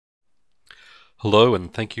Hello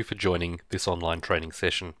and thank you for joining this online training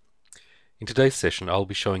session. In today's session I'll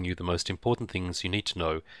be showing you the most important things you need to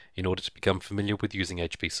know in order to become familiar with using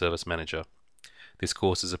HP Service Manager. This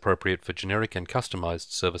course is appropriate for generic and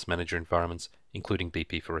customized Service Manager environments, including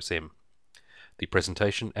BP4SM. The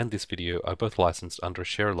presentation and this video are both licensed under a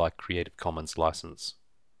Share-alike Creative Commons license.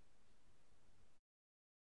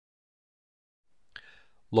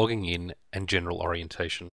 Logging in and general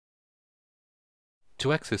orientation.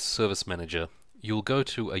 To access Service Manager, you'll go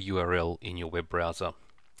to a URL in your web browser.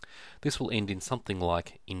 This will end in something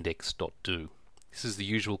like index.do. This is the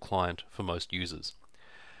usual client for most users.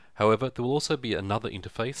 However, there will also be another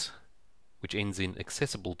interface which ends in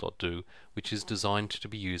accessible.do, which is designed to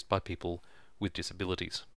be used by people with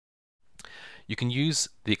disabilities. You can use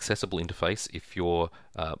the accessible interface if you're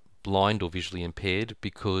blind or visually impaired,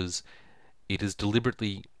 because it is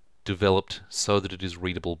deliberately developed so that it is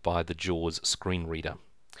readable by the JAWS screen reader.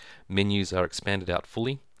 Menus are expanded out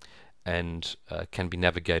fully and can be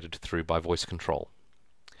navigated through by voice control.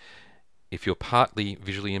 If you're partly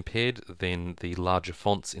visually impaired, then the larger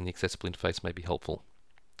fonts in the accessible interface may be helpful.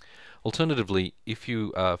 Alternatively, if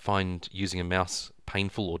you find using a mouse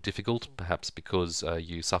painful or difficult, perhaps because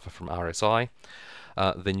you suffer from RSI,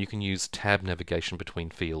 then you can use tab navigation between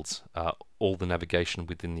fields. All the navigation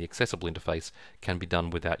within the accessible interface can be done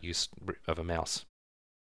without use of a mouse.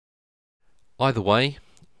 Either way,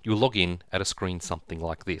 you'll log in at a screen something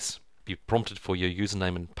like this. Be prompted for your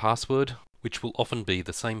username and password, which will often be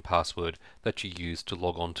the same password that you use to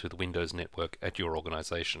log on to the Windows network at your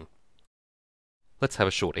organization. Let's have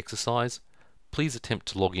a short exercise. Please attempt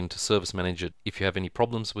to log into Service Manager. If you have any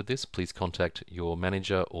problems with this, please contact your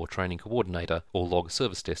manager or training coordinator or log a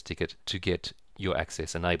service desk ticket to get your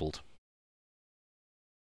access enabled.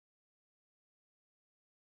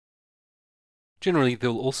 Generally,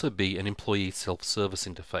 there will also be an employee self-service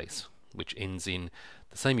interface, which ends in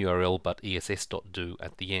the same URL but ess.do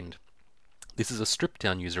at the end. This is a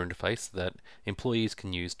stripped-down user interface that employees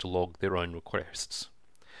can use to log their own requests.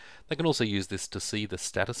 They can also use this to see the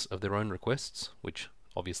status of their own requests, which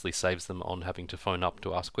obviously saves them on having to phone up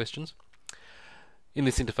to ask questions. In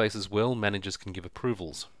this interface as well, managers can give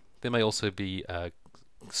approvals. There may also be a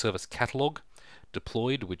service catalog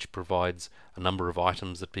deployed, which provides a number of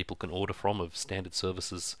items that people can order from of standard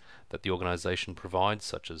services that the organization provides,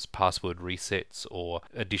 such as password resets or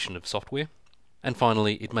addition of software. And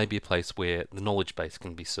finally, it may be a place where the knowledge base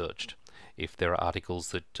can be searched. If there are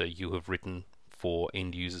articles that you have written for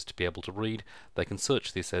end users to be able to read, they can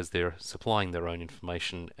search this as they're supplying their own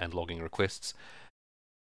information and logging requests.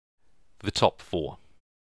 The top 4.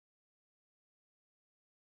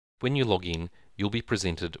 When you log in, you'll be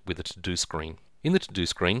presented with a to-do screen. In the to-do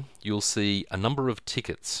screen, you'll see a number of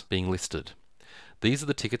tickets being listed. These are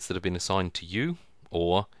the tickets that have been assigned to you,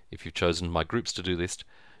 or, if you've chosen My Groups to-do list,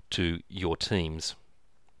 to your teams.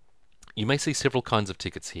 You may see several kinds of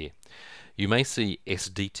tickets here. You may see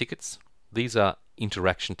SD tickets. These are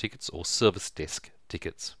interaction tickets or service desk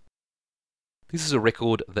tickets. This is a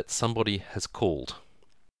record that somebody has called.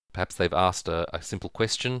 Perhaps they've asked a simple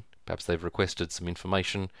question, perhaps they've requested some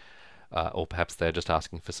information, or perhaps they're just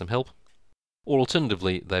asking for some help. Or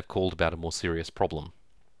alternatively, they've called about a more serious problem.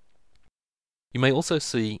 You may also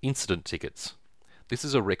see incident tickets. This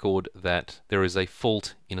is a record that there is a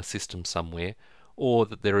fault in a system somewhere, or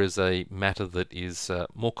that there is a matter that is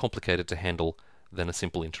more complicated to handle than a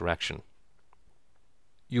simple interaction.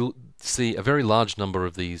 You'll see a very large number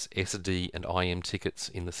of these SD and IM tickets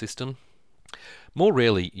in the system. More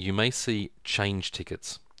rarely, you may see change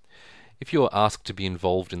tickets. If you're asked to be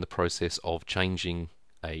involved in the process of changing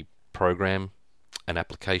a program, an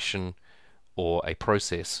application, or a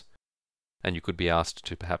process, and you could be asked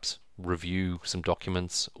to perhaps review some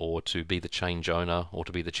documents, or to be the change owner, or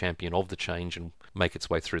to be the champion of the change and make its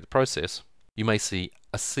way through the process, you may see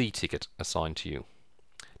a C ticket assigned to you.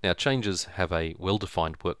 Now, changes have a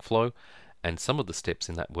well-defined workflow, and some of the steps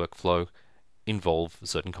in that workflow involve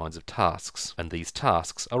certain kinds of tasks, and these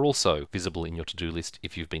tasks are also visible in your to-do list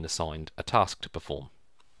if you've been assigned a task to perform.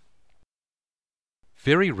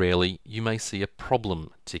 Very rarely you may see a problem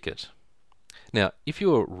ticket. Now, if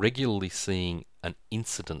you are regularly seeing an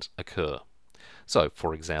incident occur, so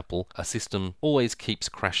for example, a system always keeps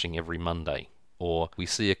crashing every Monday, or we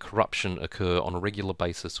see a corruption occur on a regular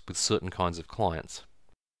basis with certain kinds of clients.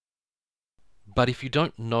 But if you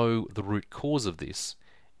don't know the root cause of this,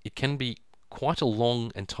 it can be quite a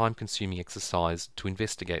long and time-consuming exercise to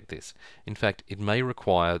investigate this. In fact, it may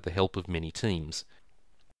require the help of many teams.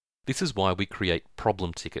 This is why we create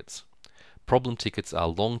problem tickets. Problem tickets are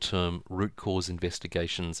long-term root cause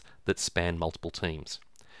investigations that span multiple teams.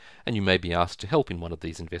 and you may be asked to help in one of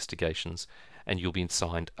these investigations, and you'll be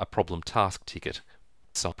assigned a problem task ticket.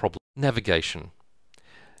 So problem navigation.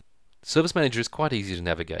 Service Manager is quite easy to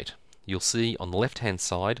navigate. You'll see on the left-hand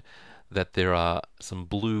side that there are some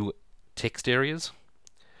blue text areas.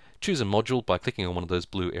 Choose a module by clicking on one of those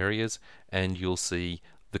blue areas, and you'll see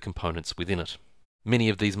the components within it. Many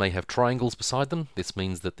of these may have triangles beside them. This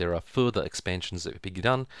means that there are further expansions that can be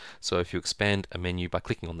done. So if you expand a menu by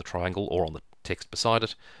clicking on the triangle or on the text beside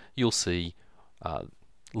it, you'll see,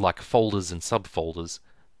 like folders and subfolders,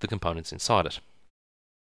 the components inside it.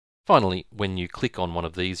 Finally, when you click on one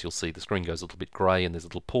of these, you'll see the screen goes a little bit grey and there's a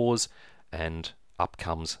little pause, and up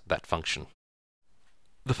comes that function.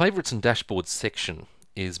 The Favorites and Dashboards section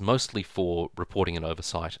is mostly for reporting and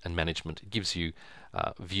oversight and management. It gives you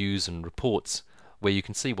views and reports where you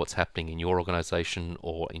can see what's happening in your organisation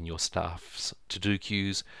or in your staff's to-do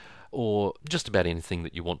queues, or just about anything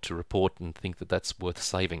that you want to report and think that that's worth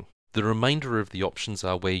saving. The remainder of the options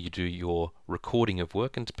are where you do your recording of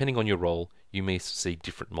work, and depending on your role, you may see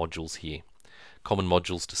different modules here. Common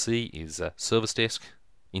modules to see is Service Desk,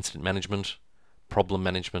 Incident Management, Problem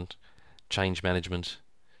Management, Change Management,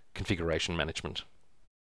 Configuration Management.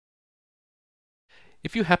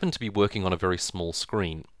 If you happen to be working on a very small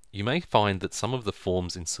screen, you may find that some of the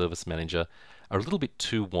forms in Service Manager are a little bit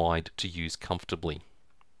too wide to use comfortably.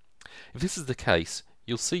 If this is the case,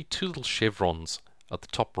 you'll see two little chevrons at the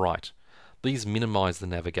top right. These minimize the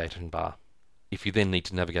navigation bar. If you then need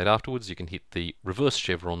to navigate afterwards, you can hit the reverse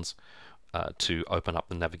chevrons to open up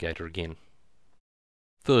the navigator again.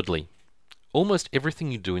 Thirdly, almost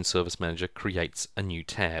everything you do in Service Manager creates a new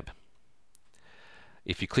tab.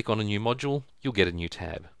 If you click on a new module, you'll get a new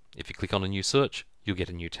tab. If you click on a new search, you'll get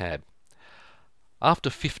a new tab. After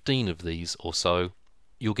 15 of these or so,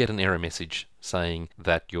 you'll get an error message saying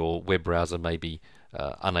that your web browser may be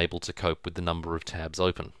unable to cope with the number of tabs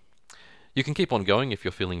open. You can keep on going if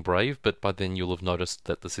you're feeling brave, but by then you'll have noticed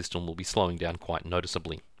that the system will be slowing down quite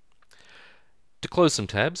noticeably. To close some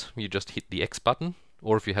tabs, you just hit the X button,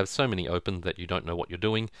 or if you have so many open that you don't know what you're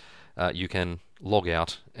doing, you can log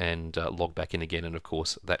out and log back in again, and of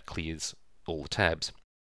course that clears all the tabs.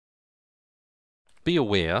 Be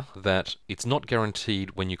aware that it's not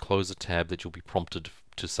guaranteed when you close a tab that you'll be prompted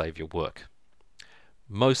to save your work.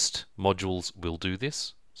 Most modules will do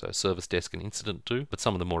this, so Service Desk and Incident do, but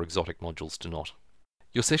some of the more exotic modules do not.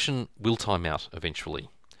 Your session will time out eventually,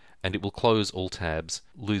 and it will close all tabs,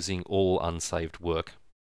 losing all unsaved work.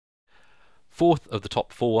 Fourth of the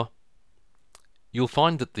top four, you'll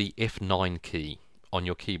find that the F9 key on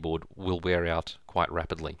your keyboard will wear out quite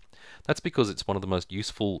rapidly. That's because it's one of the most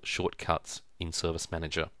useful shortcuts in Service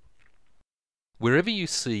Manager. Wherever you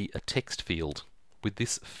see a text field with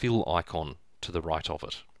this fill icon to the right of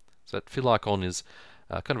it, so that fill icon is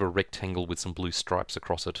kind of a rectangle with some blue stripes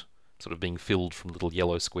across it, sort of being filled from a little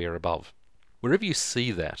yellow square above. Wherever you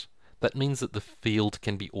see that, that means that the field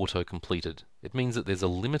can be auto-completed. It means that there's a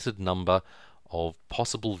limited number of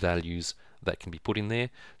possible values that can be put in there,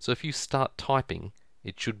 so if you start typing,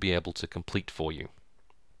 it should be able to complete for you.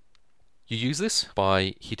 You use this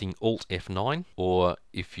by hitting Alt F9, or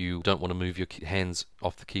if you don't want to move your hands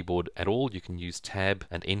off the keyboard at all, you can use Tab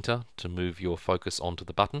and Enter to move your focus onto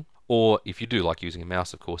the button. Or if you do like using a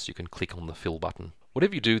mouse, of course, you can click on the Fill button.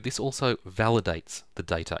 Whatever you do, this also validates the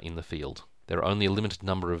data in the field. There are only a limited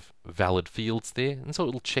number of valid fields there, and so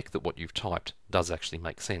it'll check that what you've typed does actually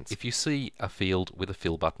make sense. If you see a field with a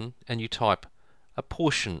Fill button and you type a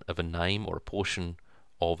portion of a name or a portion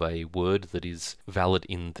of a word that is valid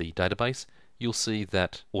in the database, you'll see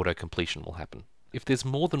that auto-completion will happen. If there's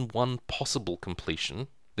more than one possible completion,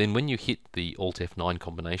 then when you hit the Alt F9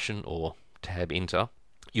 combination or Tab Enter,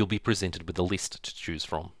 you'll be presented with a list to choose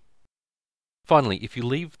from. Finally, if you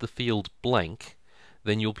leave the field blank,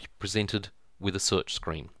 then you'll be presented with a search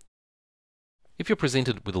screen. If you're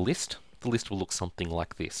presented with a list, the list will look something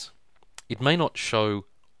like this. It may not show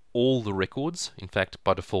all the records. In fact,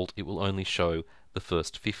 by default, it will only show the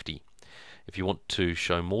first 50. If you want to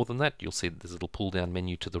show more than that, you'll see that there's a little pull-down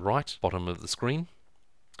menu to the right, bottom of the screen.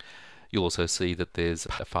 You'll also see that there's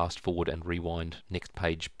a fast forward and rewind next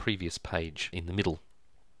page, previous page in the middle.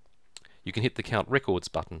 You can hit the Count Records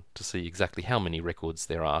button to see exactly how many records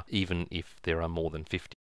there are, even if there are more than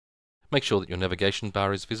 50. Make sure that your navigation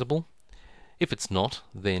bar is visible. If it's not,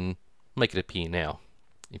 then make it appear now.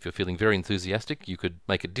 If you're feeling very enthusiastic, you could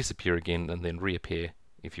make it disappear again and then reappear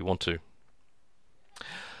if you want to.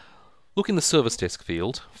 Look in the Service Desk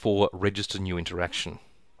field for Register New Interaction.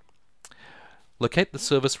 Locate the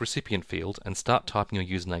Service Recipient field and start typing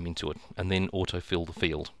your username into it, and then autofill the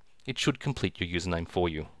field. It should complete your username for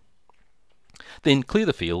you. Then clear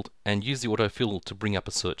the field and use the autofill to bring up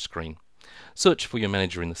a search screen. Search for your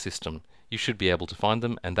manager in the system. You should be able to find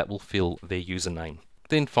them, and that will fill their username.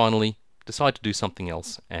 Then finally, decide to do something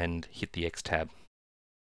else and hit the X tab.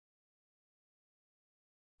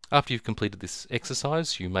 After you've completed this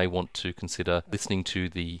exercise, you may want to consider listening to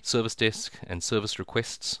the service desk and service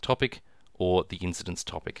requests topic or the incidents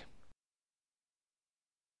topic.